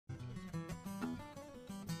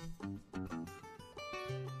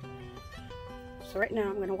So right now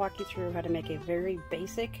I'm going to walk you through how to make a very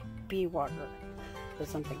basic bee water.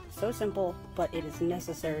 It's something so simple, but it is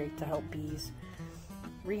necessary to help bees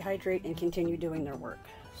rehydrate and continue doing their work.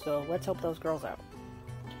 So let's help those girls out.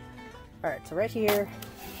 Alright, so right here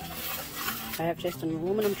I have just an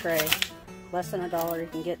aluminum tray, less than $1. You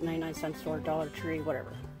can get 99 cent store, Dollar Tree,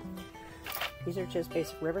 whatever. These are just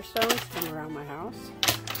basic river stones from around my house.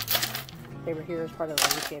 They were here as part of the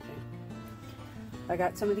landscaping. I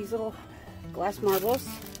got some of these little glass marbles.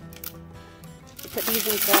 You put these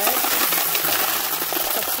inside.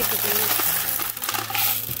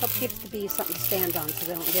 Helps give the bees something to stand on so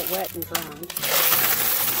they don't get wet and drowned.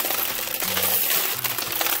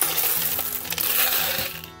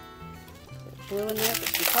 There's blue in there for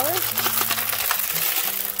some color.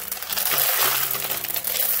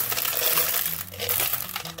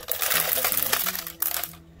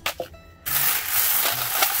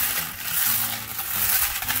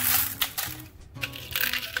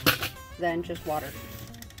 Then just water.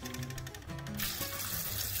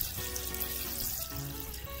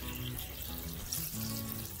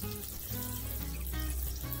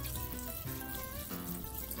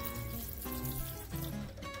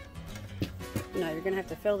 Now you're going to have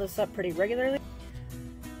to fill this up pretty regularly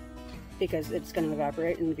because it's going to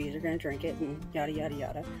evaporate and the bees are going to drink it and yada yada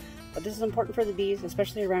yada. But this is important for the bees,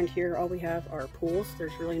 especially around here. All we have are pools.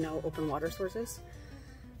 There's really no open water sources.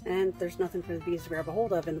 And there's nothing for the bees to grab a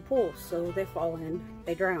hold of in the pool, so they fall in,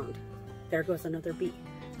 they drowned. There goes another bee.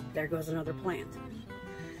 There goes another plant.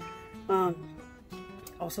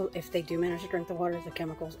 Also, if they do manage to drink the water, the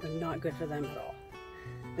chemicals are not good for them at all.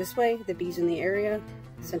 This way, the bees in the area,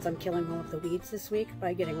 since I'm killing all of the weeds this week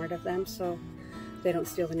by getting rid of them so they don't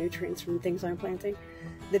steal the nutrients from things I'm planting,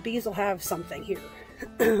 the bees will have something here.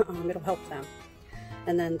 It'll help them.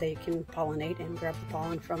 And then they can pollinate and grab the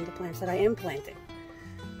pollen from the plants that I am planting.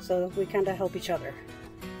 So we kind of help each other.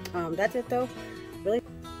 That's it though.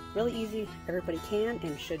 Really easy. Everybody can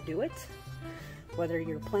and should do it. Whether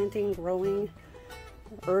you're planting, growing,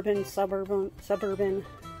 urban, suburban,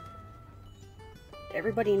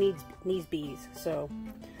 everybody needs bees. So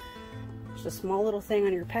just a small little thing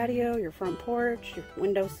on your patio, your front porch, your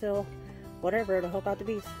windowsill, whatever, to help out the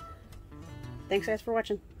bees. Thanks guys for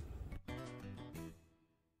watching.